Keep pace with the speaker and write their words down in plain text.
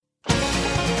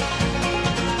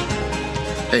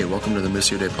Hey, welcome to the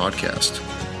Missio Day podcast.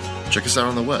 Check us out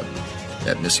on the web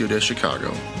at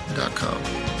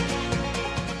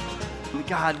missiodaychicago.com.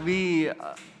 God, we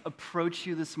approach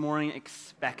you this morning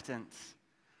expectant.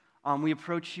 We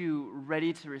approach you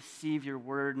ready to receive your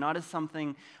word, not as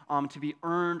something to be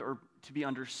earned or to be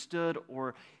understood,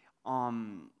 or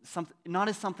not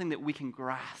as something that we can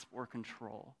grasp or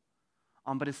control,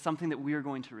 but as something that we are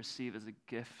going to receive as a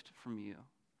gift from you.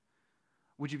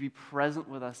 Would you be present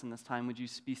with us in this time? Would you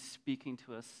be speaking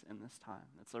to us in this time?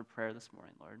 That's our prayer this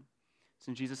morning, Lord. It's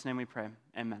in Jesus' name we pray.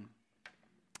 Amen.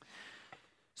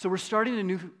 So we're starting a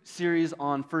new series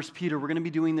on 1 Peter. We're going to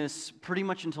be doing this pretty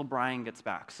much until Brian gets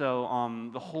back, so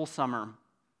the whole summer.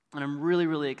 And I'm really,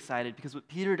 really excited because what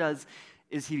Peter does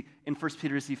is in 1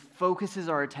 Peter, he focuses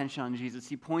our attention on Jesus.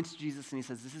 He points to Jesus and he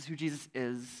says, this is who Jesus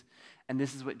is, and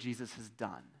this is what Jesus has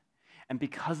done. And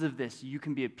because of this, you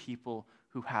can be a people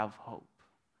who have hope.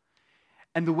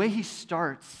 And the way he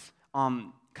starts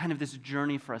kind of this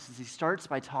journey for us is he starts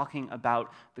by talking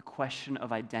about the question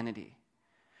of identity.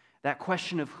 That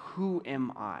question of who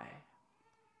am I?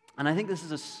 And I think this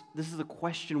is a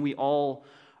question we all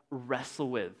wrestle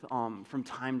with from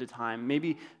time to time,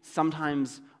 maybe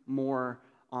sometimes more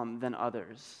than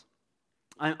others.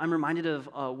 I'm reminded of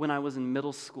when I was in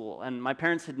middle school, and my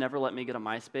parents had never let me get a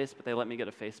MySpace, but they let me get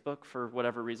a Facebook for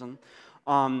whatever reason.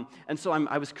 And so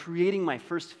I was creating my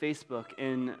first Facebook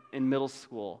in middle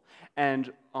school,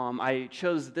 and I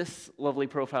chose this lovely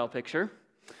profile picture.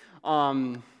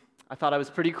 I thought I was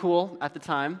pretty cool at the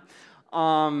time.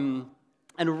 And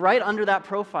right under that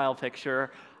profile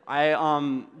picture,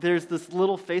 there's this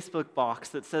little Facebook box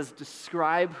that says,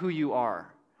 describe who you are.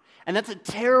 And that's a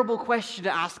terrible question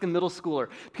to ask a middle schooler,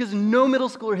 because no middle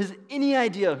schooler has any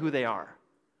idea who they are.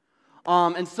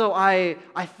 And so I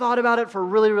thought about it for a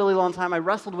really, really long time. I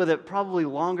wrestled with it probably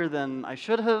longer than I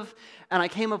should have, and I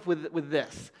came up with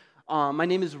this. My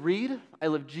name is Reed. I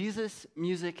love Jesus,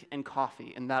 music, and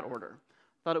coffee, in that order.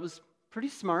 Thought it was pretty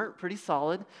smart, pretty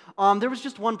solid. There was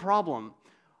just one problem.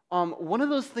 One of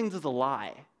those things is a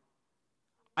lie.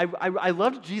 I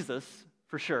loved Jesus,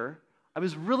 for sure. I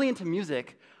was really into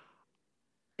music.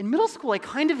 In middle school, I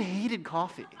kind of hated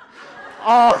coffee.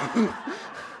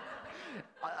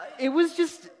 It was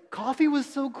just, coffee was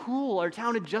so cool. Our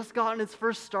town had just gotten its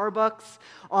first Starbucks.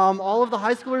 All of the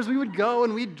high schoolers, we would go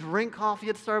and we'd drink coffee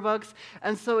at Starbucks.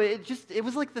 And so it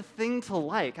was like the thing to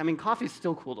like. I mean, coffee's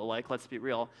still cool to like, let's be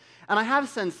real. And I have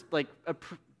since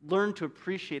learned to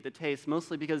appreciate the taste,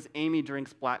 mostly because Amy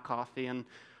drinks black coffee, and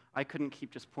I couldn't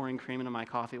keep just pouring cream into my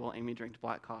coffee while Amy drank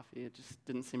black coffee. It just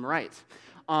didn't seem right.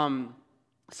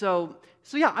 So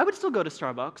yeah, I would still go to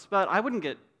Starbucks, but I wouldn't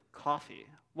get coffee.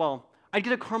 Well, I'd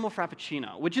get a caramel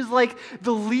frappuccino, which is like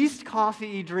the least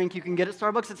coffee drink you can get at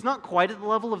Starbucks. It's not quite at the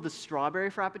level of the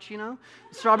strawberry frappuccino.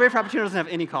 The strawberry frappuccino doesn't have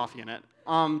any coffee in it.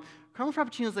 Caramel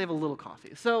frappuccinos, they have a little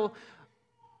coffee. So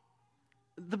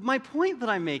my point that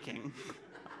I'm making,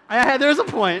 there's a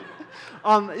point,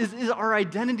 is our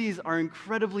identities are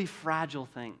incredibly fragile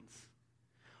things.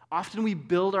 Often we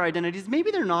build our identities,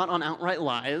 maybe they're not on outright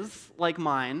lies like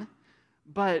mine,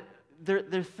 but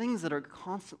they're things that are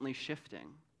constantly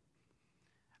shifting.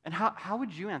 And how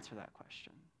would you answer that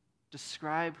question?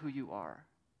 Describe who you are.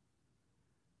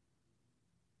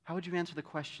 How would you answer the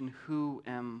question, who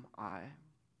am I?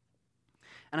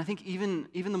 And I think even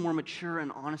the more mature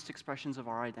and honest expressions of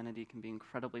our identity can be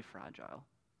incredibly fragile.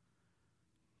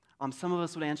 Some of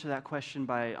us would answer that question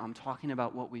by talking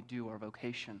about what we do, our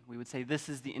vocation. We would say, this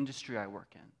is the industry I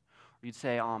work in. Or you'd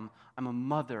say, I'm a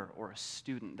mother or a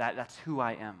student. That's who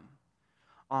I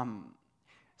am.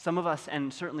 Some of us,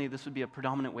 and certainly this would be a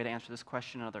predominant way to answer this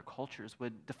question in other cultures,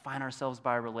 would define ourselves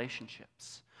by our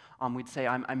relationships. We'd say,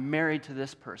 I'm married to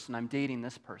this person, I'm dating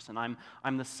this person,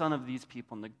 I'm the son of these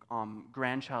people and the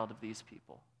grandchild of these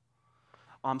people.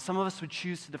 Some of us would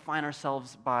choose to define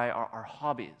ourselves by our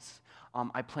hobbies.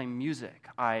 I play music,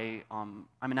 I'm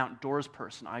an outdoors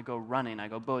person, I go running, I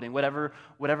go boating, whatever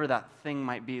that thing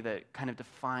might be that kind of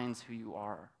defines who you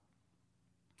are.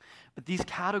 But these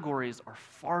categories are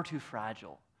far too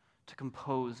fragile to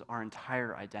compose our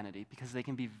entire identity because they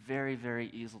can be very, very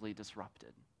easily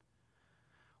disrupted.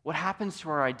 What happens to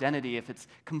our identity if it's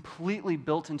completely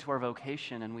built into our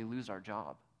vocation and we lose our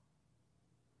job?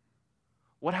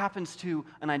 What happens to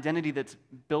an identity that's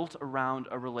built around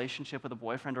a relationship with a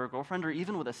boyfriend or a girlfriend, or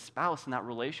even with a spouse, and that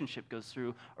relationship goes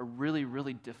through a really,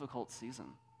 really difficult season?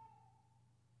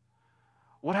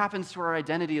 What happens to our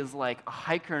identity as like a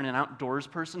hiker and an outdoors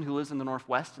person who lives in the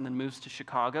Northwest and then moves to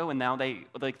Chicago, and now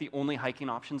the only hiking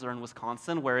options are in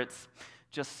Wisconsin, where it's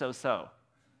just so-so?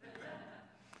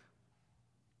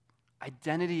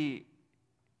 Identity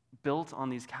built on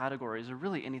these categories, or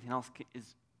really anything else,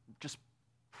 is just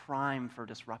prime for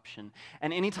disruption.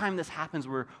 And anytime this happens,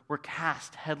 we're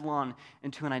cast headlong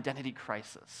into an identity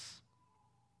crisis.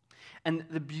 And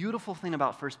the beautiful thing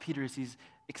about 1 Peter is he's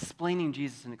explaining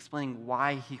Jesus and explaining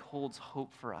why he holds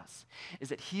hope for us, is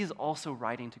that he is also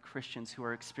writing to Christians who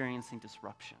are experiencing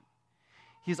disruption.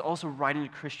 He is also writing to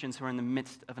Christians who are in the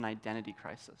midst of an identity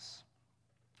crisis.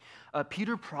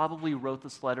 Peter probably wrote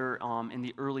this letter in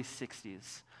the early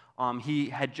 60s. He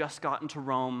had just gotten to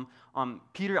Rome.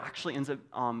 Peter actually ends up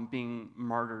being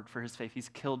martyred for his faith. He's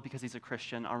killed because he's a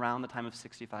Christian around the time of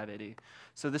 65 AD.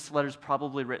 So this letter is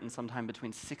probably written sometime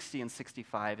between 60 and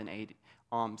 65 in AD,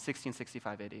 60 and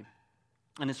 65 AD.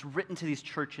 And it's written to these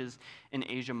churches in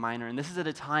Asia Minor. And this is at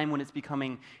a time when it's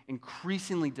becoming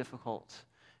increasingly difficult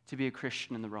to be a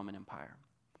Christian in the Roman Empire.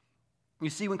 You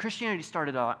see, when Christianity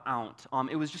started out,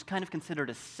 it was just kind of considered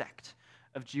a sect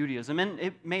of Judaism. And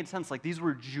it made sense. Like, these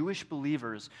were Jewish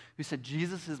believers who said,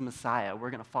 Jesus is Messiah.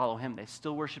 We're going to follow him. They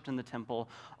still worshiped in the temple.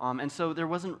 And so there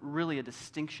wasn't really a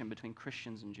distinction between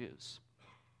Christians and Jews.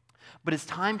 But as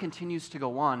time continues to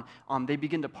go on, they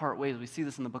begin to part ways. We see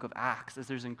this in the book of Acts as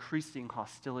there's increasing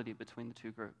hostility between the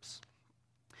two groups.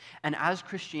 And as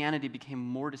Christianity became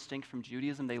more distinct from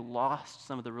Judaism, they lost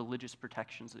some of the religious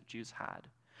protections that Jews had.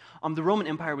 The Roman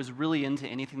Empire was really into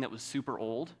anything that was super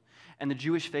old, and the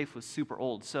Jewish faith was super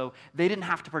old. So they didn't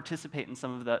have to participate in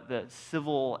some of the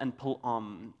civil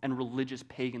and religious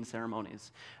pagan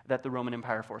ceremonies that the Roman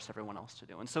Empire forced everyone else to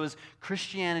do. And so as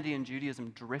Christianity and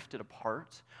Judaism drifted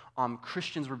apart,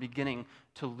 Christians were beginning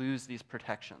to lose these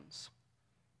protections.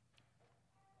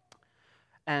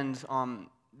 And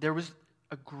there was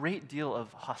a great deal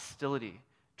of hostility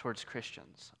towards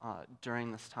Christians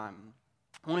during this time.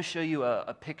 I want to show you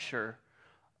a picture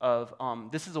of,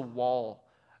 this is a wall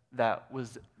that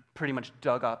was pretty much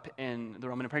dug up in the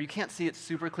Roman Empire. You can't see it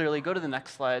super clearly. Go to the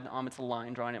next slide. It's a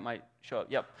line drawing. It might show up.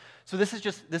 Yep. So this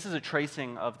is a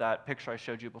tracing of that picture I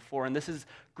showed you before, and this is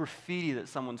graffiti that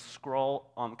someone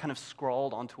kind of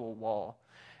scrawled onto a wall.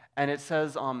 And it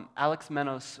says,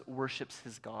 Alexmenos worships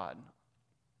his God,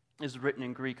 is written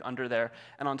in Greek under there.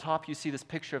 And on top you see this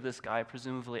picture of this guy,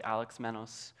 presumably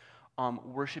Alexmenos,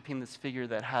 worshiping this figure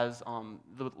that has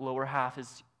the lower half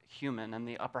is human and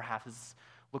the upper half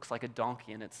looks like a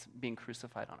donkey, and it's being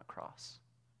crucified on a cross.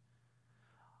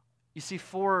 You see,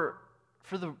 for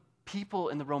the people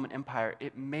in the Roman Empire,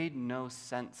 it made no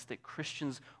sense that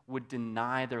Christians would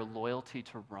deny their loyalty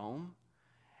to Rome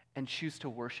and choose to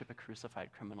worship a crucified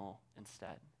criminal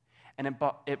instead. And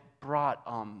it brought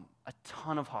a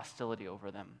ton of hostility over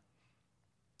them.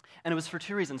 And it was for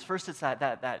two reasons. First, it's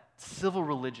that civil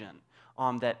religion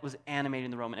that was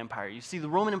animating the Roman Empire. You see, the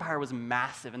Roman Empire was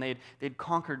massive, and they'd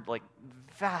conquered like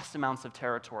vast amounts of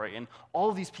territory, and all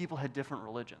of these people had different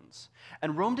religions.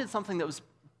 And Rome did something that was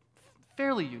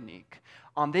fairly unique.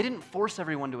 They didn't force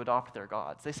everyone to adopt their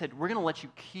gods. They said, we're going to let you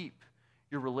keep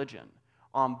your religion,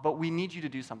 but we need you to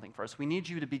do something for us. We need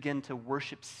you to begin to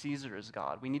worship Caesar as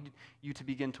God. We need you to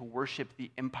begin to worship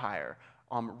the empire,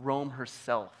 Rome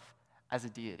herself, as a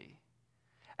deity.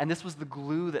 And this was the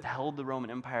glue that held the Roman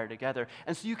Empire together.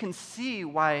 And so you can see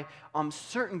why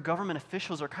certain government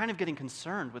officials are kind of getting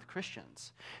concerned with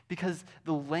Christians, because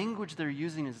the language they're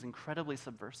using is incredibly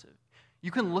subversive. You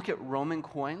can look at Roman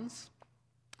coins,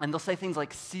 and they'll say things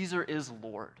like, Caesar is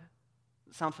Lord.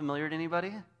 Sound familiar to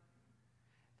anybody?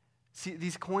 See,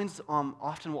 these coins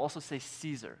often will also say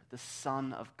Caesar, the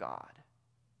Son of God.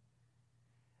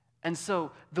 And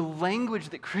so the language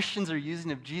that Christians are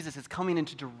using of Jesus is coming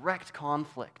into direct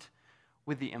conflict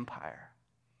with the empire.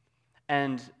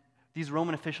 And these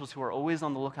Roman officials who are always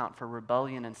on the lookout for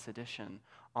rebellion and sedition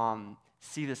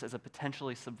see this as a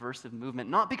potentially subversive movement,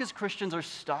 not because Christians are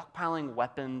stockpiling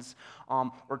weapons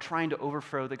or trying to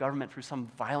overthrow the government through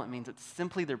some violent means. It's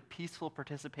simply their peaceful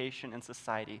participation in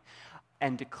society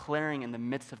and declaring in the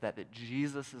midst of that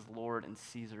Jesus is Lord and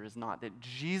Caesar is not, that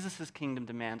Jesus' kingdom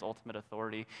demands ultimate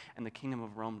authority and the kingdom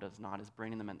of Rome does not, is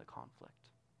bringing them into conflict.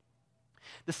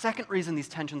 The second reason these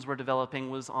tensions were developing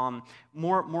was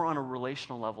more on a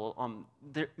relational level.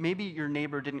 Maybe your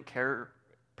neighbor didn't care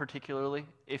particularly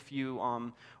if you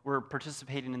were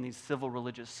participating in these civil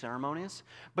religious ceremonies,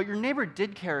 but your neighbor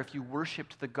did care if you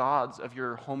worshiped the gods of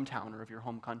your hometown or of your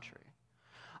home country.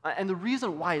 And the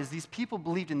reason why is these people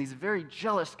believed in these very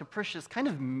jealous, capricious, kind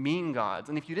of mean gods.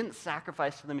 And if you didn't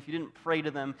sacrifice to them, if you didn't pray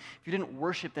to them, if you didn't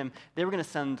worship them, they were going to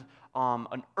send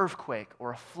an earthquake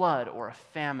or a flood or a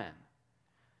famine.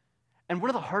 And one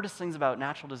of the hardest things about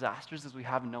natural disasters is we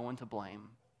have no one to blame.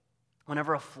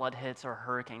 Whenever a flood hits or a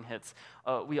hurricane hits,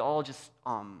 we all just,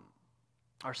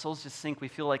 our souls just sink. We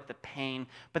feel like the pain,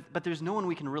 but there's no one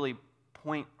we can really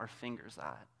point our fingers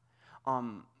at.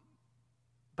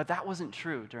 But that wasn't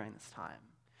true during this time.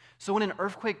 So when an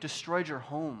earthquake destroyed your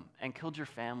home and killed your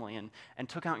family and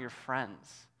took out your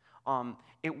friends,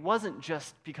 it wasn't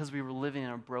just because we were living in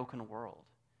a broken world.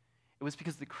 It was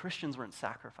because the Christians weren't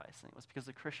sacrificing. It was because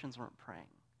the Christians weren't praying.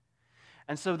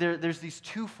 And so there's these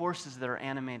two forces that are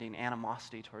animating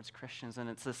animosity towards Christians, and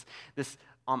it's this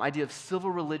idea of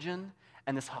civil religion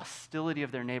and this hostility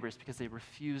of their neighbors because they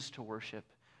refuse to worship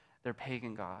their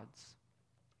pagan gods.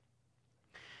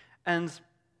 And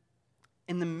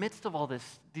in the midst of all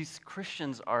this, these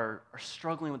Christians are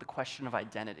struggling with the question of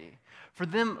identity. For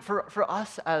them, for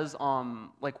us as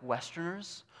like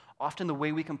Westerners, often the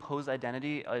way we compose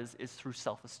identity is through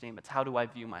self-esteem. It's how do I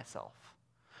view myself?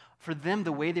 For them,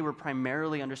 the way they were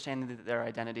primarily understanding their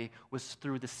identity was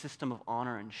through the system of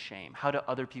honor and shame. How do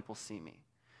other people see me?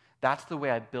 That's the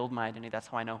way I build my identity. That's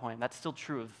how I know who I am. That's still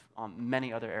true of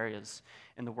many other areas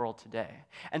in the world today.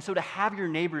 And so to have your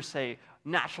neighbors say,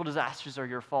 natural disasters are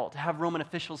your fault, to have Roman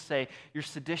officials say, you're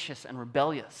seditious and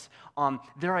rebellious,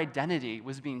 their identity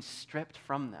was being stripped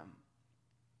from them.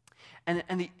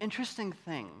 And the interesting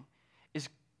thing is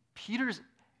Peter's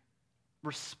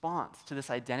response to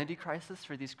this identity crisis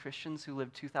for these Christians who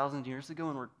lived 2,000 years ago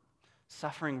and were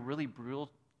suffering really brutal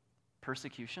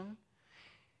persecution,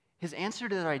 his answer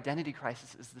to their identity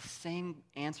crisis is the same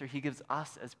answer he gives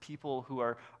us as people who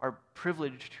are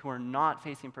privileged, who are not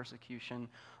facing persecution,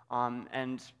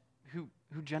 and who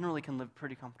generally can live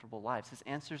pretty comfortable lives. His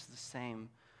answer is the same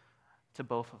to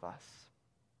both of us.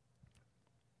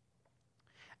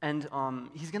 And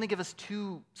he's going to give us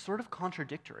two sort of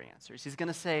contradictory answers. He's going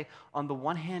to say, on the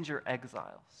one hand, you're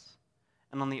exiles,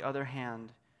 and on the other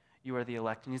hand, you are the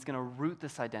elect. And he's going to root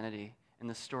this identity in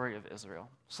the story of Israel.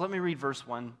 So let me read verse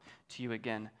 1 to you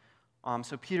again.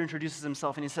 So Peter introduces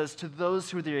himself, and he says, to those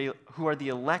who are the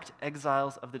elect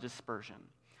exiles of the dispersion,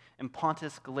 in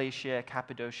Pontus, Galatia,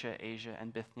 Cappadocia, Asia,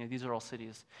 and Bithynia. These are all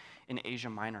cities in Asia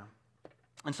Minor.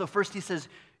 And so first he says,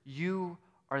 you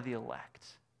are the elect.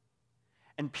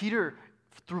 And Peter,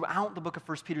 throughout the book of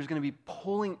 1 Peter, is going to be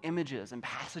pulling images and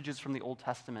passages from the Old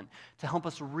Testament to help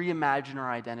us reimagine our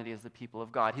identity as the people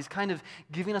of God. He's kind of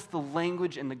giving us the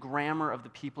language and the grammar of the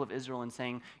people of Israel and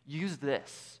saying, use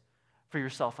this for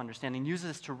your self-understanding. Use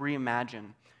this to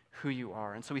reimagine who you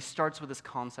are. And so he starts with this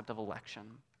concept of election.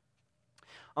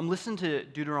 Listen to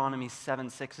Deuteronomy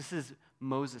 7:6. This is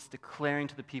Moses declaring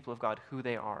to the people of God who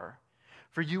they are.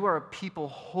 For you are a people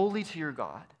holy to your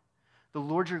God. The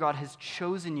Lord your God has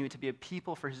chosen you to be a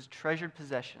people for his treasured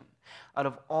possession out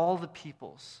of all the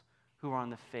peoples who are on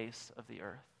the face of the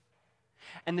earth.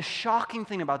 And the shocking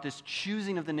thing about this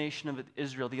choosing of the nation of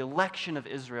Israel, the election of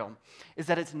Israel, is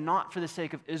that it's not for the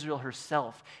sake of Israel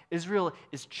herself. Israel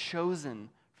is chosen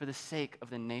for the sake of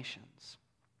the nations.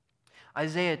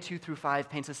 Isaiah 2-5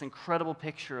 paints this incredible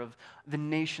picture of the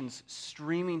nations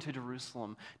streaming to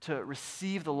Jerusalem to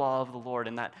receive the law of the Lord,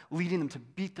 and that leading them to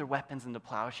beat their weapons into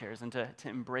plowshares and to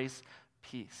embrace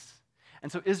peace. And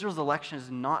so Israel's election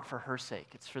is not for her sake,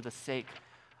 it's for the sake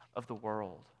of the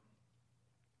world.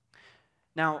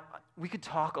 Now, we could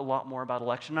talk a lot more about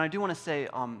election, and I do want to say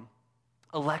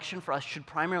election for us should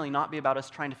primarily not be about us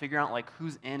trying to figure out like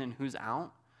who's in and who's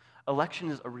out. Election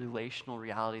is a relational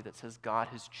reality that says God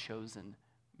has chosen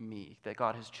me, that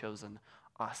God has chosen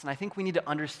us. And I think we need to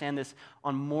understand this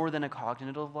on more than a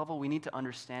cognitive level. We need to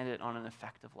understand it on an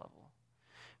affective level.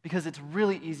 Because it's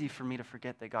really easy for me to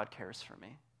forget that God cares for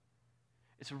me.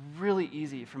 It's really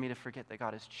easy for me to forget that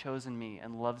God has chosen me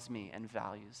and loves me and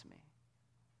values me.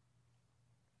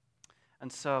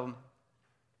 And so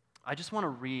I just want to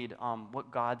read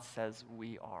what God says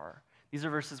we are. These are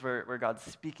verses where God's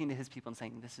speaking to his people and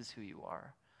saying, this is who you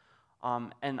are.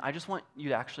 And I just want you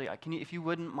to actually, if you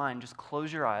wouldn't mind, just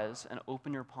close your eyes and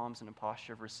open your palms in a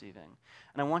posture of receiving.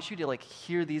 And I want you to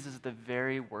hear these as the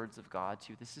very words of God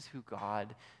to you. This is who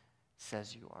God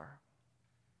says you are.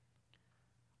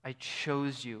 I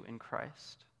chose you in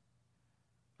Christ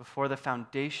before the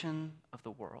foundation of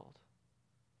the world,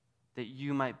 that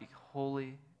you might be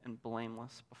holy and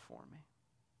blameless before me.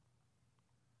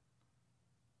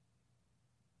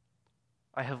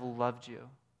 I have loved you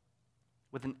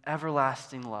with an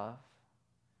everlasting love.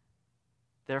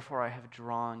 Therefore, I have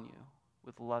drawn you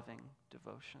with loving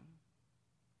devotion.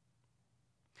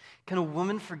 Can a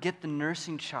woman forget the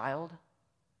nursing child,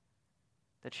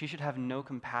 that she should have no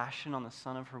compassion on the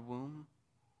son of her womb?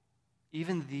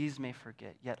 Even these may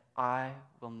forget, yet I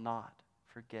will not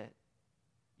forget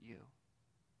you.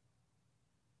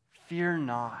 Fear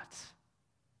not,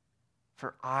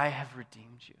 for I have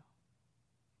redeemed you.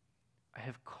 I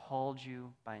have called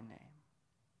you by name.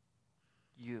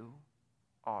 You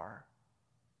are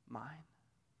mine.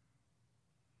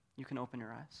 You can open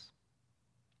your eyes.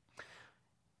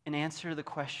 In answer to the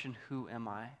question, who am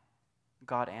I?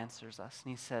 God answers us, and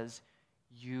he says,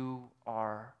 you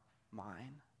are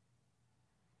mine.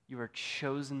 You are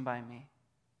chosen by me.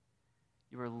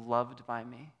 You are loved by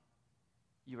me.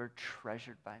 You are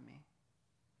treasured by me.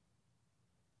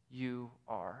 You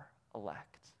are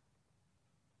elect.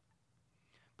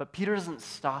 But Peter doesn't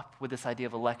stop with this idea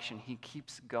of election. He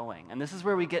keeps going. And this is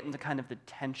where we get into kind of the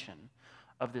tension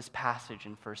of this passage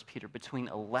in 1 Peter between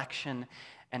election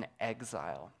and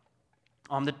exile.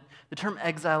 The term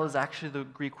exile is actually the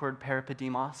Greek word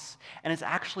parapidemos, and it's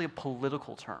actually a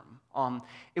political term.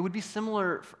 It would be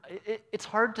similar. It's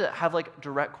hard to have like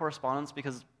direct correspondence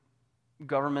because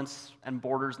governments and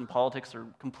borders and politics are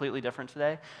completely different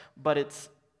today, but it's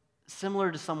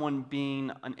similar to someone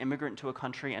being an immigrant to a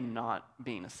country and not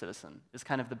being a citizen is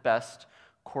kind of the best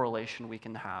correlation we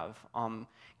can have.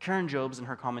 Karen Jobes in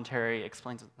her commentary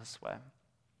explains it this way.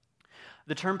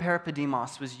 The term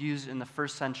parapidemos was used in the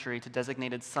first century to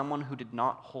designate someone who did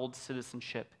not hold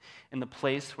citizenship in the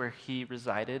place where he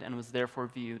resided and was therefore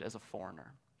viewed as a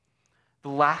foreigner. The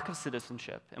lack of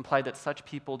citizenship implied that such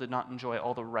people did not enjoy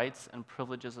all the rights and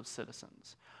privileges of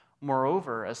citizens.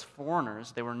 Moreover, as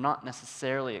foreigners, they were not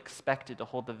necessarily expected to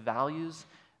hold the values,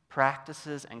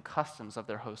 practices, and customs of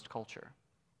their host culture.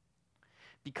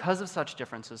 Because of such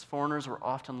differences, foreigners were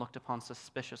often looked upon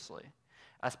suspiciously,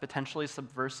 as potentially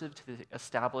subversive to the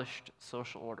established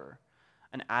social order,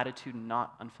 an attitude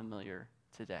not unfamiliar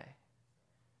today.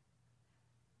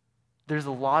 There's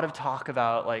a lot of talk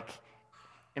about like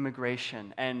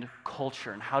immigration and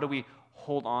culture and how do we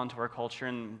hold on to our culture,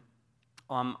 and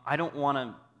I don't want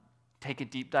to take a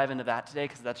deep dive into that today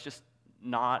because that's just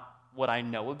not what I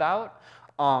know about,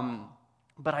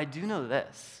 but I do know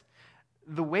this.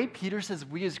 The way Peter says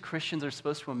we as Christians are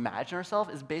supposed to imagine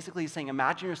ourselves is basically saying,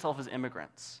 imagine yourself as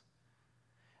immigrants.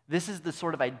 This is the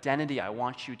sort of identity I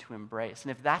want you to embrace.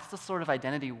 And if that's the sort of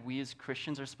identity we as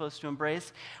Christians are supposed to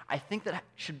embrace, I think that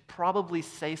should probably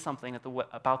say something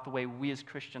about the way we as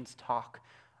Christians talk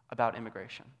about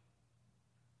immigration.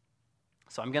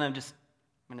 So I'm going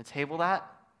to table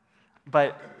that,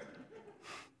 but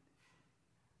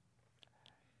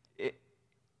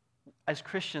as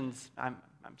Christians, I'm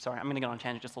sorry, I'm going to get on a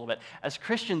tangent just a little bit. As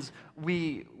Christians,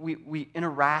 we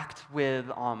interact with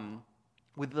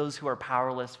those who are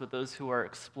powerless, with those who are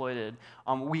exploited.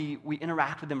 We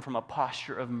interact with them from a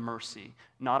posture of mercy,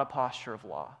 not a posture of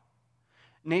law.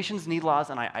 Nations need laws,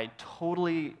 and I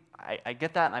totally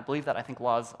get that, and I believe that. I think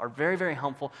laws are very, very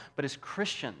helpful. But as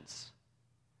Christians,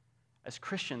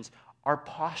 our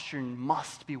posture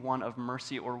must be one of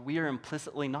mercy, or we are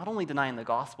implicitly not only denying the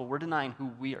gospel, we're denying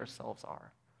who we ourselves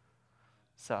are.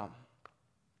 So,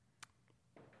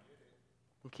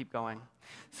 we'll keep going.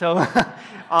 So, all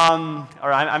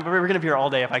right, we're going to be here all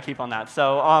day if I keep on that.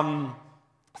 So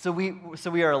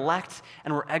we are elect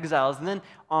and we're exiles. And then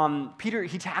Peter,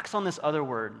 he tacks on this other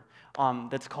word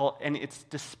that's called, and it's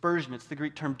dispersion. It's the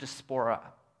Greek term diaspora.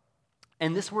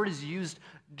 And this word is used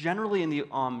generally in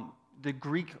the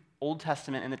Greek Old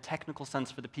Testament in the technical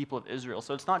sense for the people of Israel.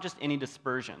 So it's not just any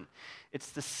dispersion. It's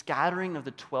the scattering of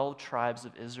the 12 tribes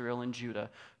of Israel and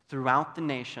Judah throughout the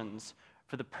nations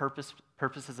for the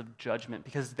purposes of judgment,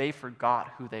 because they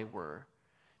forgot who they were,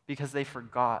 because they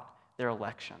forgot their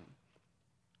election.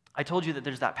 I told you that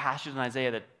there's that passage in Isaiah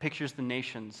that pictures the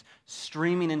nations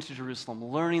streaming into Jerusalem,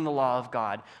 learning the law of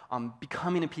God,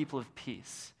 becoming a people of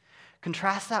peace.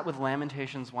 Contrast that with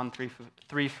Lamentations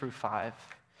 1:3-5.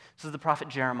 This is the prophet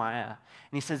Jeremiah, and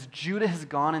he says, Judah has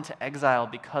gone into exile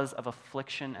because of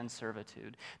affliction and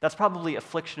servitude. That's probably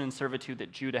affliction and servitude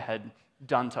that Judah had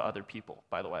done to other people,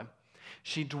 by the way.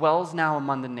 She dwells now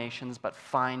among the nations, but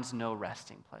finds no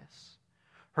resting place.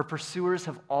 Her pursuers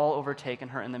have all overtaken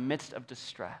her in the midst of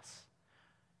distress.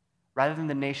 Rather than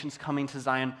the nations coming to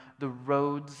Zion, the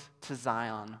roads to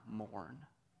Zion mourn.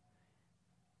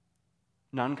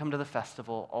 None come to the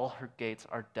festival, all her gates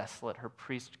are desolate, her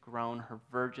priests groan, her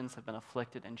virgins have been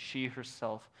afflicted, and she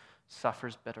herself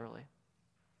suffers bitterly.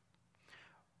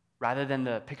 Rather than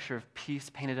the picture of peace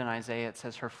painted in Isaiah, it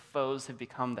says her foes have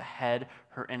become the head,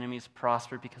 her enemies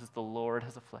prosper because the Lord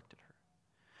has afflicted her.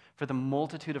 For the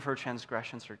multitude of her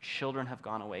transgressions, her children have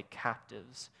gone away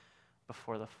captives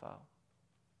before the foe.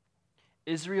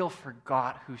 Israel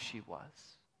forgot who she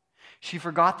was. She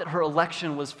forgot that her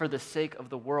election was for the sake of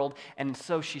the world, and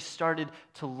so she started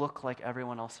to look like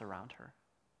everyone else around her.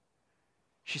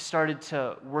 She started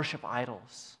to worship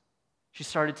idols. She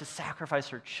started to sacrifice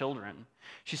her children.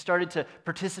 She started to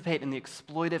participate in the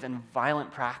exploitive and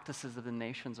violent practices of the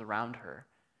nations around her.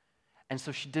 And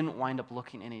so she didn't wind up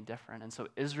looking any different. And so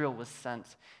Israel was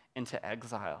sent into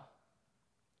exile.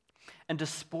 And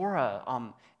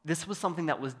diaspora, this was something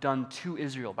that was done to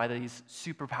Israel by these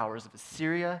superpowers of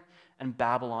Assyria and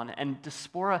Babylon. And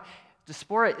diaspora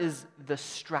is the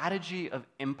strategy of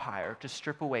empire to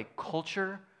strip away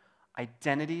culture,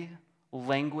 identity,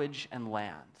 language, and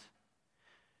land.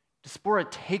 Diaspora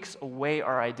takes away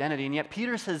our identity, and yet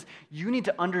Peter says you need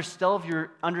to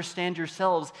understand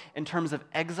yourselves in terms of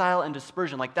exile and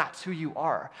dispersion, like that's who you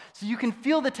are. So you can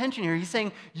feel the tension here. He's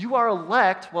saying you are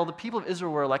elect, well, the people of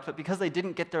Israel were elect, but because they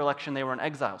didn't get their election, they were in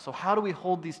exile. So how do we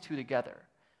hold these two together?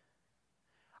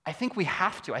 I think we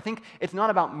have to. I think it's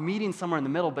not about meeting somewhere in the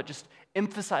middle, but just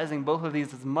emphasizing both of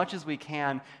these as much as we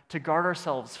can to guard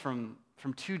ourselves from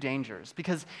two dangers.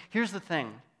 Because here's the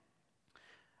thing.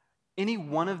 Any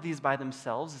one of these by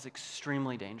themselves is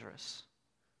extremely dangerous.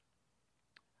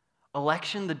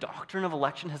 Election, the doctrine of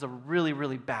election has a really,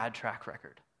 really bad track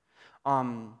record.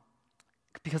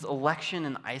 Because election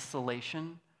in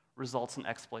isolation results in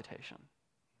exploitation.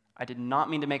 I did not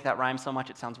mean to make that rhyme so much.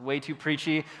 It sounds way too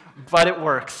preachy, but it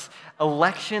works.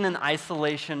 Election in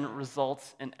isolation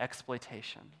results in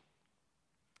exploitation.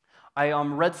 I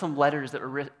read some letters that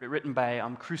were written by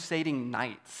crusading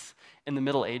knights in the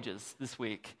Middle Ages this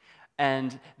week.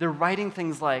 And they're writing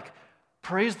things like,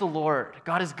 "Praise the Lord,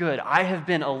 God is good. I have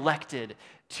been elected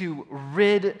to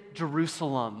rid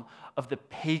Jerusalem of the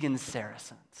pagan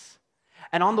Saracens.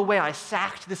 And on the way, I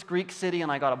sacked this Greek city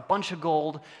and I got a bunch of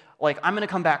gold. Like, I'm going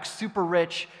to come back super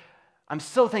rich. I'm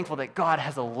so thankful that God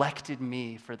has elected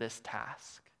me for this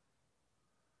task."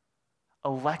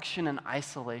 Election and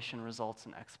isolation results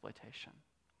in exploitation.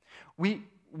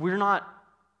 We're not,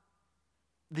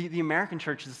 the American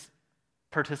church has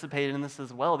participated in this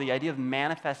as well, the idea of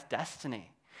manifest destiny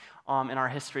in our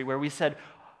history, where we said,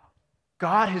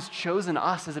 God has chosen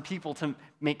us as a people to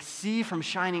make sea from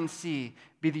shining sea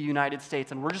be the United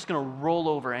States, and we're just going to roll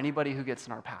over anybody who gets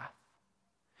in our path.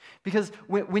 Because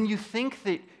when you think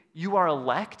that you are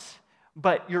elect,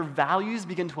 but your values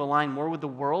begin to align more with the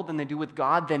world than they do with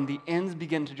God, then the ends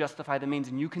begin to justify the means,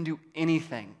 and you can do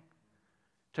anything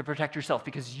to protect yourself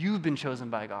because you've been chosen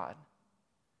by God.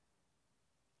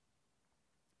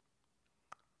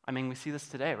 I mean, we see this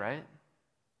today, right?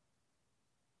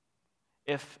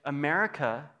 If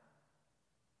America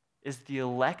is the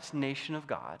elect nation of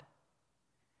God,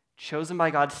 chosen by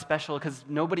God, special, because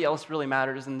nobody else really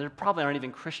matters, and there probably aren't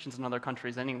even Christians in other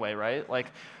countries anyway, right?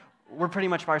 Like, we're pretty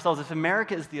much by ourselves. If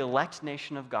America is the elect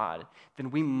nation of God,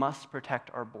 then we must protect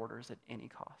our borders at any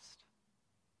cost.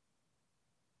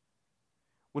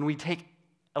 When we take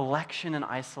election and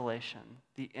isolation,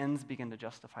 the ends begin to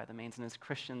justify the means, and as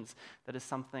Christians, that is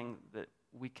something that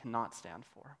we cannot stand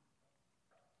for.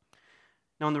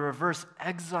 Now, in the reverse,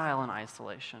 exile and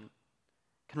isolation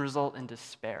can result in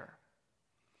despair.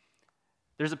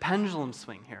 There's a pendulum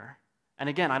swing here. And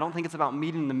again, I don't think it's about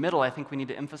meeting in the middle. I think we need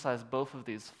to emphasize both of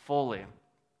these fully.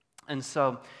 And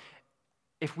so,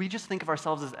 if we just think of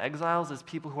ourselves as exiles, as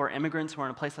people who are immigrants who are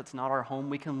in a place that's not our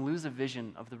home, we can lose a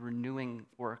vision of the renewing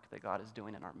work that God is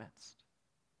doing in our midst.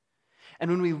 And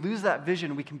when we lose that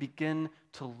vision, we can begin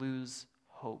to lose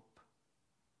hope.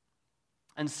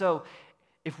 And so,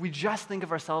 if we just think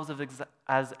of ourselves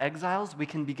as exiles, we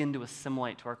can begin to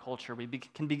assimilate to our culture. We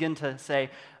can begin to say,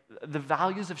 the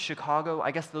values of Chicago,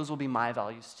 I guess those will be my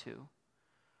values too.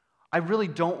 I really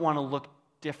don't want to look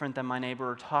different than my neighbor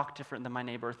or talk different than my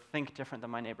neighbor or think different than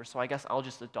my neighbor, so I guess I'll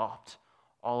just adopt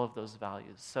all of those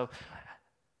values. So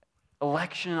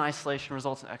election and isolation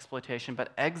results in exploitation,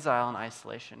 but exile and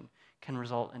isolation can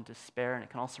result in despair, and it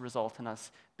can also result in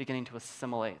us beginning to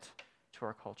assimilate to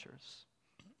our cultures.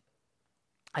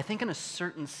 I think in a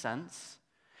certain sense,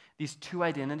 these two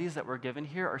identities that we're given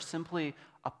here are simply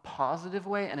a positive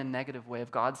way and a negative way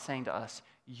of God saying to us,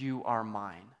 you are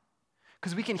mine.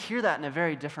 Because we can hear that in a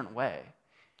very different way.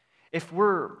 If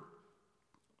we're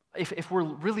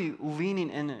really leaning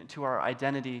into our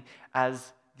identity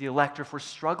as the elect, or if we're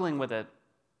struggling with it,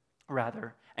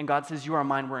 rather, and God says, you are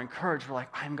mine, we're encouraged. We're like,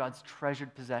 I'm God's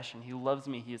treasured possession. He loves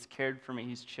me. He has cared for me.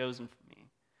 He's chosen for me.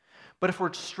 But if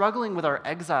we're struggling with our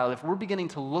exile, if we're beginning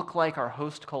to look like our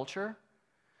host culture,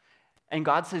 and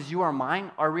God says, you are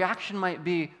mine, our reaction might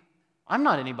be, I'm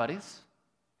not anybody's.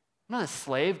 I'm not a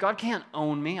slave. God can't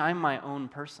own me. I'm my own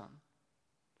person.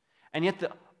 And yet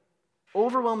the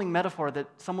overwhelming metaphor that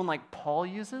someone like Paul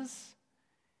uses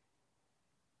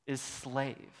is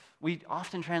slave. We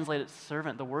often translate it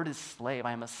servant. The word is slave.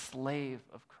 I am a slave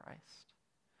of Christ.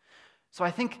 So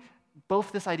I think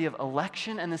both this idea of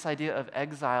election and this idea of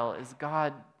exile is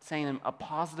God saying in a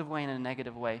positive way and in a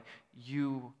negative way,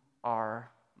 you are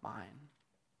mine.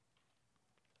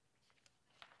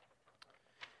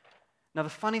 Now, the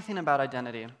funny thing about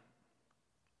identity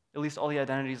At least all the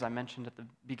identities I mentioned at the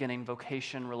beginning,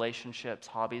 vocation, relationships,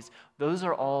 hobbies, those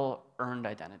are all earned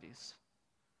identities.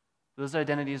 Those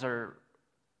identities are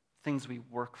things we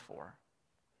work for.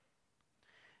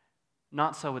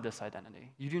 Not so with this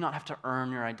identity. You do not have to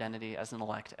earn your identity as an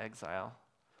elect exile.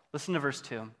 Listen to verse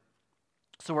 2.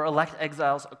 So we're elect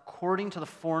exiles according to the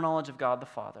foreknowledge of God the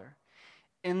Father,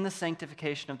 in the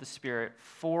sanctification of the Spirit,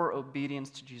 for obedience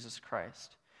to Jesus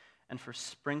Christ, and for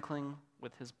sprinkling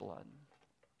with his blood.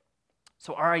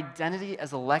 So our identity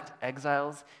as elect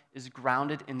exiles is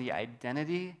grounded in the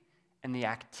identity and the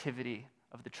activity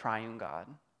of the triune God.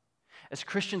 As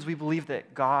Christians, we believe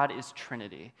that God is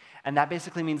Trinity, and that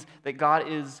basically means that God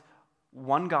is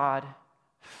one God,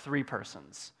 three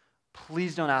persons.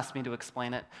 Please don't ask me to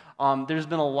explain it. There's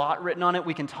been a lot written on it.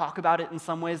 We can talk about it in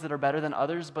some ways that are better than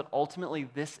others, but ultimately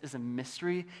this is a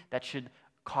mystery that should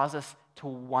cause us to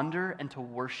wonder and to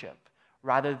worship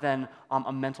rather than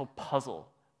a mental puzzle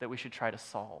that we should try to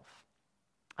solve.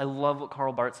 I love what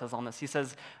Karl Barth says on this. He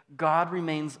says, God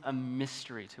remains a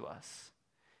mystery to us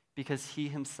because he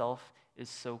himself is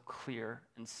so clear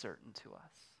and certain to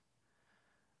us.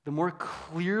 The more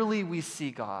clearly we see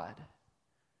God,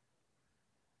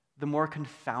 the more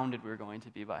confounded we're going to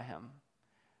be by him.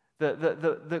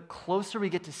 The closer we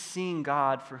get to seeing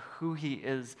God for who he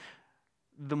is,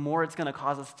 the more it's going to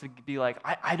cause us to be like,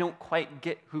 I don't quite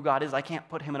get who God is. I can't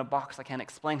put him in a box. I can't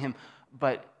explain him.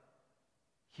 But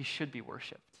he should be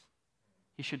worshiped.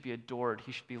 He should be adored.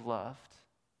 He should be loved.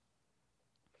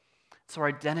 So our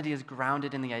identity is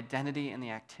grounded in the identity and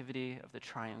the activity of the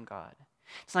triune God.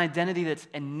 It's an identity that's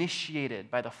initiated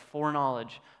by the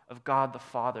foreknowledge of God the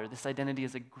Father. This identity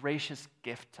is a gracious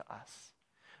gift to us.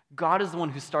 God is the one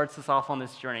who starts us off on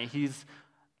this journey.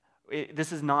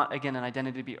 This is not, again, an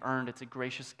identity to be earned. It's a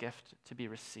gracious gift to be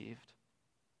received.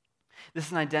 This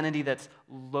is an identity that's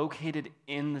located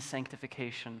in the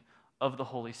sanctification of the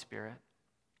Holy Spirit.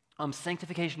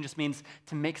 Sanctification just means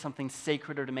to make something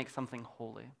sacred or to make something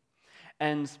holy.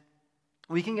 And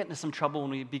we can get into some trouble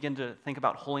when we begin to think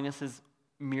about holiness as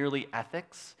merely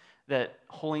ethics, that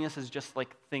holiness is just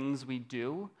like things we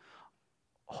do.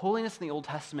 Holiness in the Old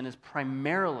Testament is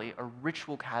primarily a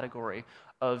ritual category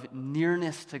of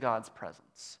nearness to God's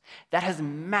presence. That has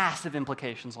massive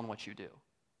implications on what you do.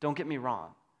 Don't get me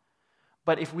wrong.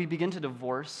 But if we begin to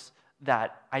divorce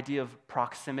that idea of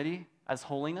proximity as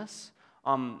holiness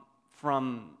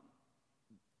from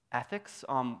ethics,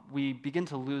 we begin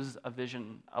to lose a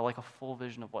vision, like a full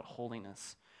vision of what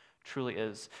holiness truly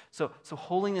is. So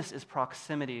holiness is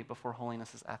proximity before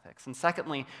holiness is ethics. And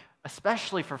secondly,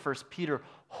 especially for 1 Peter,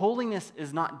 holiness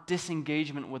is not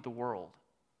disengagement with the world.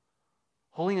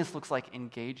 Holiness looks like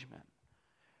engagement.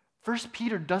 1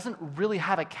 Peter doesn't really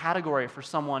have a category for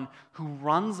someone who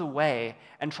runs away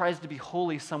and tries to be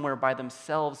holy somewhere by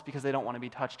themselves because they don't want to be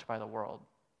touched by the world.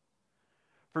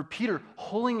 For Peter,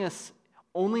 holiness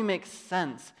only makes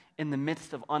sense in the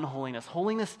midst of unholiness.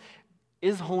 Holiness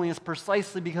is holiness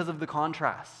precisely because of the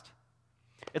contrast.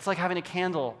 It's like having a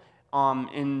candle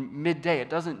in midday. It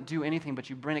doesn't do anything, but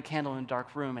you bring a candle in a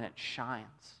dark room and it shines.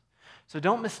 So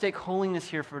don't mistake holiness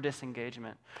here for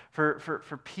disengagement.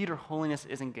 For Peter, holiness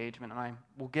is engagement, and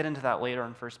we'll get into that later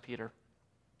in 1 Peter.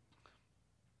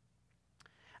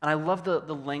 And I love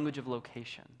the language of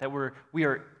location, that we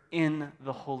are in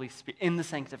the Holy Spirit, in the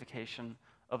sanctification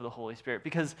of the Holy Spirit,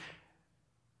 because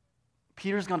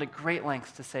Peter's gone to great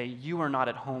lengths to say, you are not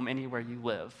at home anywhere you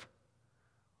live,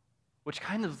 which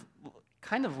kind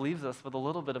of leaves us with a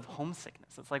little bit of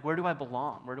homesickness. It's like, where do I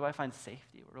belong? Where do I find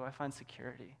safety? Where do I find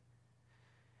security?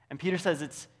 And Peter says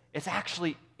it's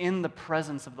actually in the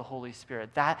presence of the Holy Spirit.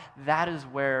 That is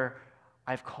where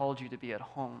I've called you to be at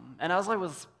home. And as I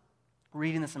was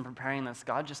reading this and preparing this,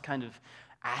 God just kind of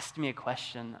asked me a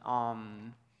question,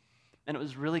 and it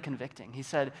was really convicting. He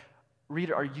said,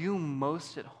 reader, are you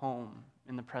most at home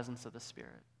in the presence of the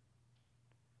Spirit?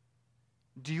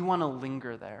 Do you want to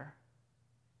linger there?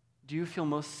 Do you feel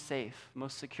most safe,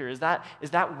 most secure? Is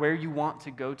that where you want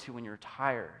to go to when you're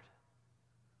tired,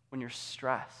 when you're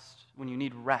stressed, when you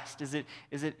need rest? Is it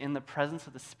in the presence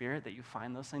of the Spirit that you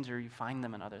find those things, or you find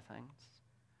them in other things?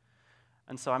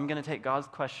 And so I'm going to take God's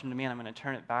question to me, and I'm going to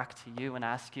turn it back to you and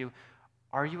ask you,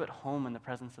 are you at home in the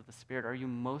presence of the Spirit? Are you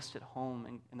most at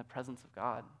home in the presence of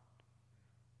God?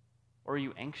 Or are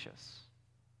you anxious?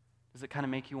 Does it kind of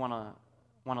make you want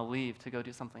to leave to go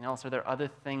do something else? Are there other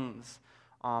things,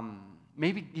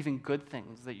 maybe even good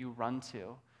things, that you run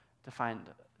to find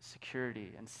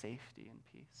security and safety and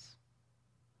peace?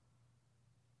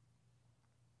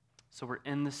 So we're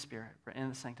in the Spirit. We're in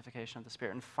the sanctification of the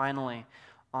Spirit. And finally,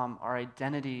 our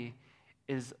identity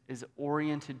is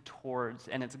oriented towards,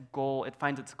 and its goal, it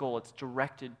finds its goal, it's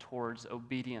directed towards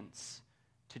obedience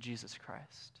to Jesus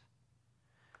Christ.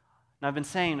 Now, I've been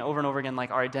saying over and over again,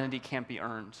 like, our identity can't be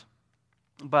earned.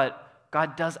 But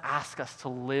God does ask us to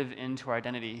live into our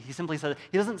identity. He simply says,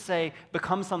 he doesn't say,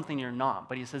 become something you're not,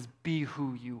 but he says, be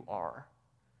who you are.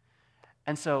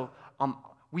 And so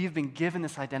we've been given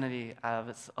this identity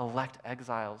as elect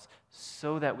exiles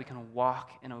so that we can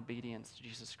walk in obedience to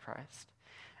Jesus Christ.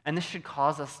 And this should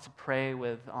cause us to pray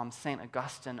with St.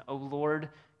 Augustine, O Lord,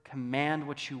 command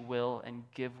what you will and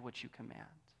give what you command.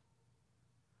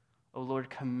 O Lord,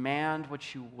 command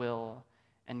what you will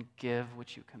and give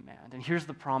what you command. And here's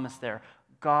the promise there.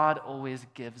 God always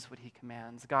gives what he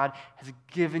commands. God has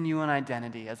given you an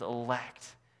identity as elect,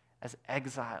 as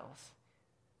exiles.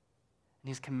 And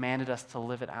he's commanded us to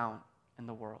live it out in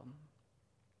the world.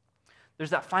 There's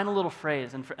that final little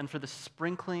phrase, and for the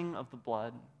sprinkling of the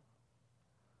blood.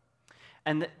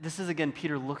 And this is, again,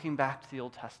 Peter looking back to the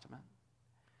Old Testament.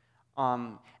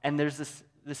 And there's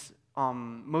this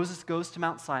Moses goes to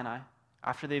Mount Sinai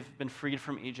after they've been freed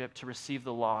from Egypt to receive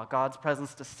the law. God's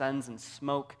presence descends in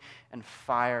smoke and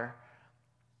fire.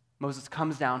 Moses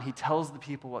comes down. He tells the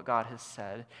people what God has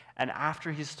said. And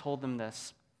after he's told them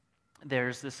this,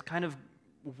 there's this kind of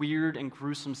weird and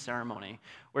gruesome ceremony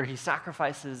where he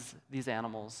sacrifices these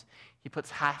animals. He puts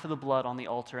half of the blood on the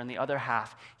altar, and the other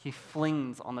half he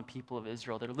flings on the people of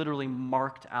Israel. They're literally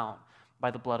marked out by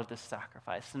the blood of this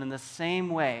sacrifice. And in the same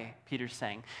way, Peter's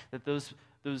saying that those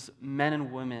men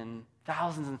and women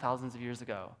thousands and thousands of years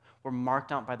ago were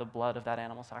marked out by the blood of that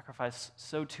animal sacrifice,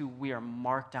 so too we are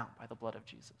marked out by the blood of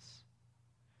Jesus.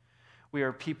 We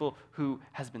are people who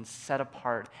has been set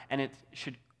apart, and it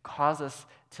should cause us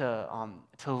to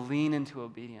lean into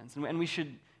obedience. And we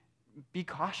should be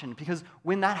cautioned, because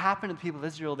when that happened to the people of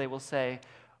Israel, they will say,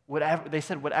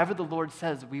 whatever the Lord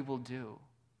says, we will do.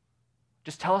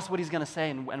 Just tell us what he's going to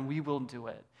say, and we will do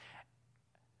it.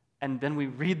 And then we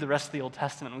read the rest of the Old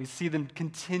Testament, and we see them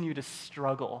continue to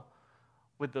struggle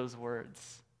with those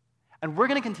words. And we're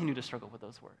going to continue to struggle with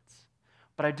those words.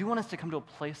 But I do want us to come to a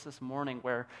place this morning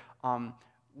where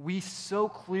we so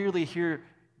clearly hear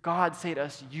God say to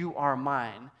us, you are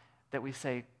mine, that we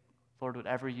say, Lord,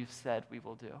 whatever you've said, we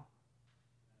will do.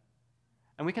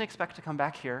 And we can expect to come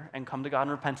back here and come to God in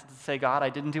repentance and say, God, I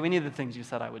didn't do any of the things you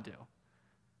said I would do.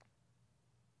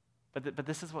 But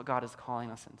this is what God is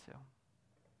calling us into.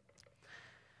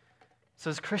 So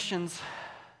as Christians,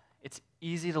 it's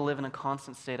easy to live in a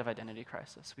constant state of identity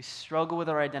crisis. We struggle with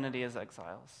our identity as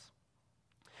exiles.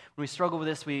 When we struggle with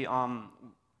this,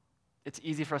 it's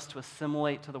easy for us to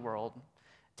assimilate to the world,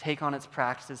 take on its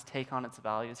practices, take on its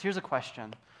values. Here's a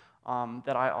question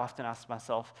that I often ask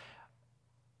myself.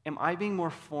 Am I being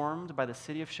more formed by the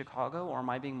city of Chicago, or am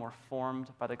I being more formed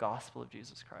by the gospel of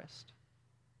Jesus Christ?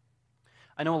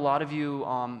 I know a lot of you,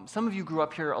 some of you grew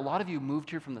up here, a lot of you moved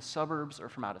here from the suburbs or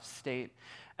from out of state.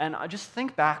 And I just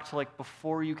think back to like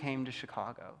before you came to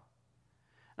Chicago.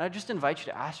 And I just invite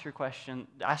you to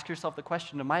ask yourself the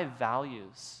question, do my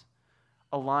values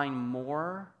align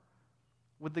more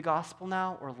with the gospel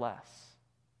now or less?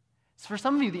 So for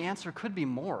some of you, the answer could be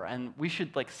more, and we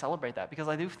should like celebrate that, because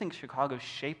I do think Chicago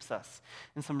shapes us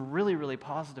in some really, really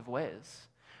positive ways.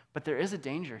 But there is a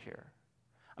danger here.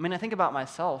 I mean, I think about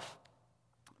myself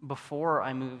before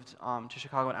I moved to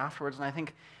Chicago and afterwards, and I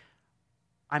think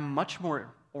I'm much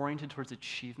more oriented towards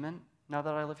achievement now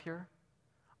that I live here.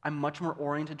 I'm much more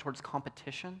oriented towards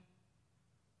competition.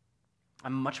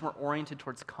 I'm much more oriented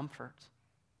towards comfort.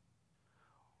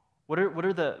 What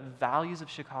are the values of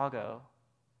Chicago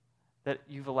that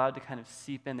you've allowed to kind of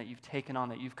seep in, that you've taken on,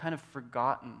 that you've kind of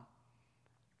forgotten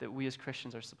that we as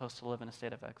Christians are supposed to live in a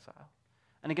state of exile?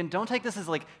 And again, don't take this as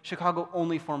like Chicago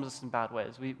only forms us in bad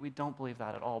ways. We don't believe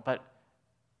that at all. But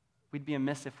we'd be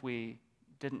amiss if we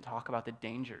didn't talk about the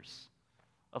dangers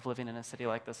of living in a city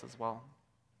like this as well.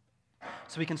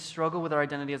 So we can struggle with our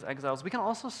identity as exiles. We can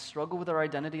also struggle with our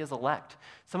identity as elect.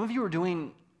 Some of you are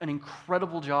doing an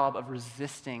incredible job of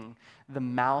resisting the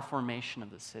malformation of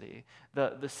the city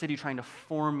city trying to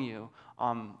form you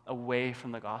away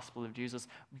from the gospel of Jesus.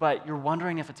 But you're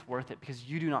wondering if it's worth it because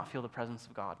you do not feel the presence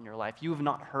of God in your life. You have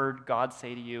not heard God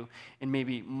say to you in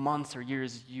maybe months or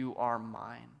years, you are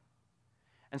mine.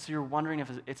 And so you're wondering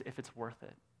if it's worth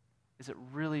it. Is it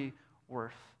really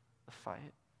worth the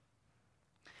fight?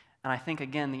 And I think,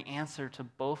 again, the answer to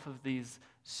both of these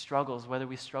struggles, whether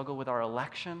we struggle with our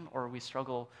election or we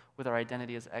struggle with our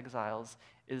identity as exiles,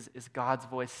 is God's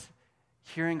voice,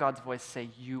 hearing God's voice say,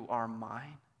 you are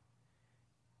mine.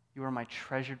 You are my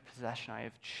treasured possession. I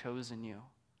have chosen you.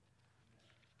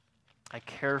 I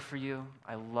care for you.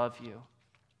 I love you.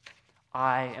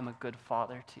 I am a good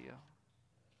father to you.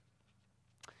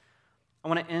 I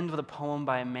want to end with a poem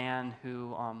by a man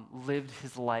who lived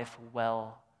his life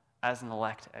well as an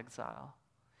elect exile.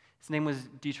 His name was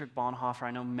Dietrich Bonhoeffer.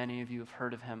 I know many of you have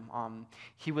heard of him.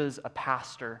 He was a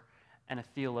pastor and a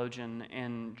theologian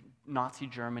in Nazi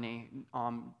Germany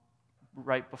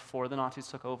right before the Nazis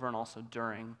took over and also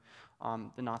during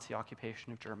the Nazi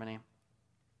occupation of Germany.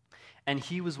 And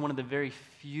he was one of the very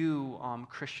few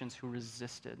Christians who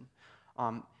resisted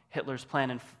Hitler's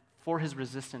plan. And for his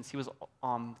resistance, he was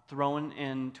thrown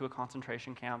into a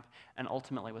concentration camp and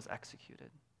ultimately was executed.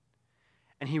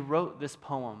 And he wrote this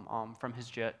poem from his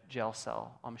jail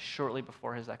cell shortly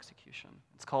before his execution.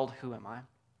 It's called Who Am I?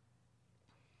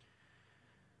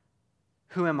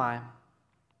 Who am I?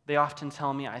 They often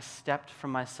tell me I stepped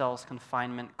from my cell's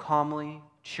confinement calmly,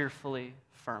 cheerfully,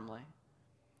 firmly,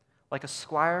 like a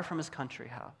squire from his country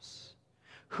house.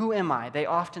 Who am I? They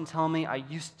often tell me I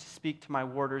used to speak to my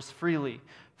warders freely,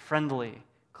 friendly,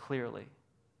 clearly,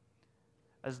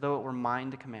 as though it were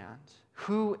mine to command.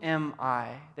 Who am I?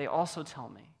 They also tell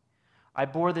me I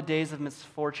bore the days of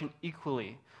misfortune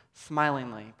equally,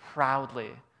 smilingly,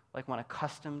 proudly, like one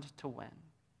accustomed to win.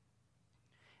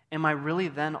 Am I really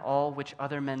then all which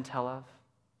other men tell of?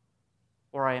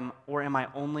 Or am I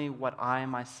only what I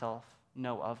myself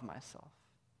know of myself?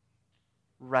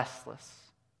 Restless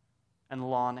and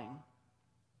longing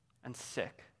and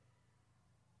sick.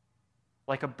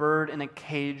 Like a bird in a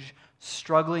cage,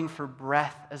 struggling for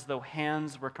breath as though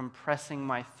hands were compressing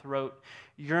my throat,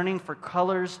 yearning for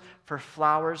colors, for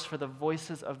flowers, for the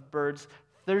voices of birds,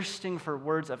 thirsting for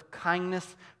words of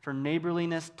kindness, for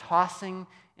neighborliness, tossing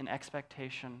in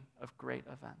expectation of great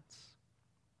events.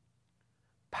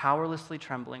 Powerlessly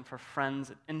trembling for friends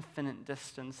at infinite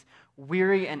distance,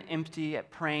 weary and empty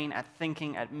at praying, at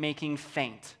thinking, at making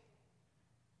faint,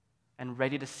 and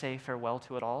ready to say farewell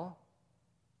to it all?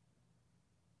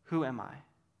 Who am I?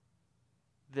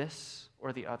 This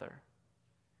or the other?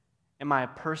 Am I a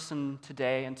person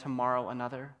today and tomorrow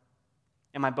another?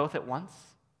 Am I both at once?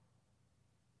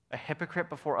 A hypocrite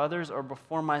before others or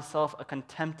before myself, a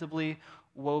contemptibly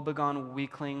woebegone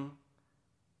weakling?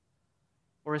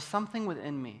 Or is something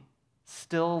within me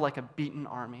still like a beaten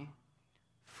army,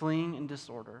 fleeing in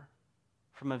disorder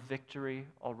from a victory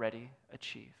already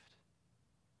achieved?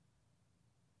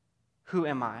 Who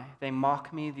am I? They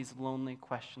mock me, these lonely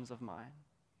questions of mine.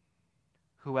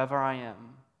 Whoever I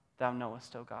am, thou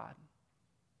knowest, O God.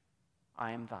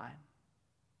 I am thine.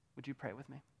 Would you pray with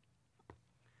me?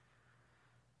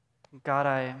 God,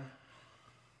 I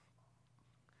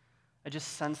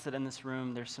just sense that in this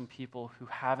room there's some people who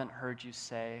haven't heard you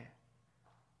say,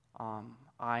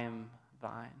 I am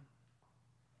thine.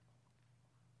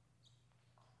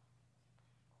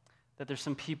 That there's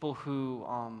some people who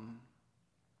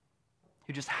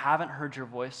just haven't heard your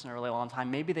voice in a really long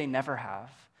time. Maybe they never have,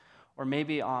 or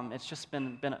maybe it's just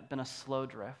been a slow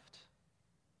drift.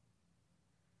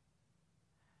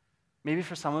 Maybe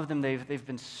for some of them, they've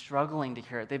been struggling to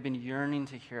hear it. They've been yearning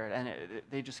to hear it, and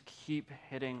they just keep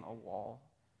hitting a wall.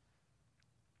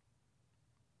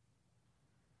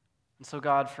 And so,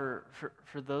 God, for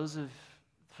those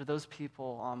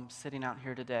people sitting out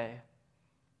here today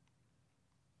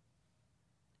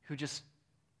who just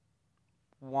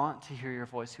want to hear your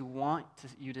voice, who want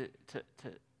you to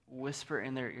whisper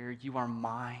in their ear, you are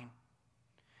mine.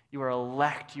 You are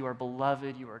elect, you are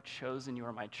beloved, you are chosen, you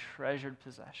are my treasured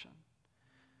possession.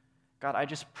 God, I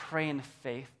just pray in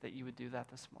faith that you would do that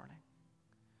this morning.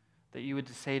 That you would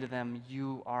say to them,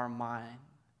 you are mine.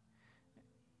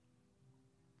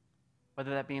 Whether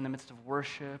that be in the midst of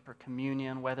worship or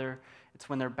communion, whether it's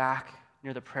when they're back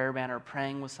near the prayer banner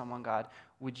praying with someone, God,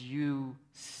 would you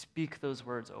speak those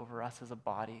words over us as a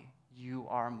body? You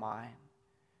are mine.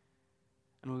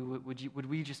 And would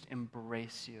we just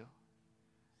embrace you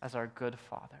as our good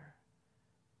Father?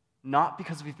 Not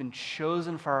because we've been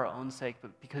chosen for our own sake,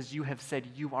 but because you have said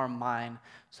you are mine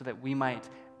so that we might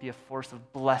be a force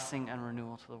of blessing and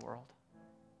renewal to the world.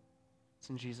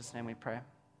 It's in Jesus' name we pray.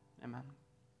 Amen.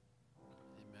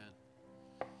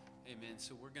 Amen.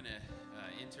 So we're going to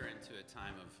enter into a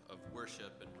time of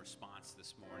worship and response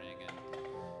this morning. And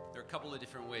there are a couple of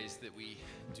different ways that we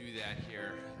do that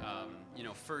here.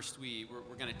 First,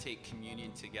 we're going to take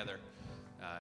communion together.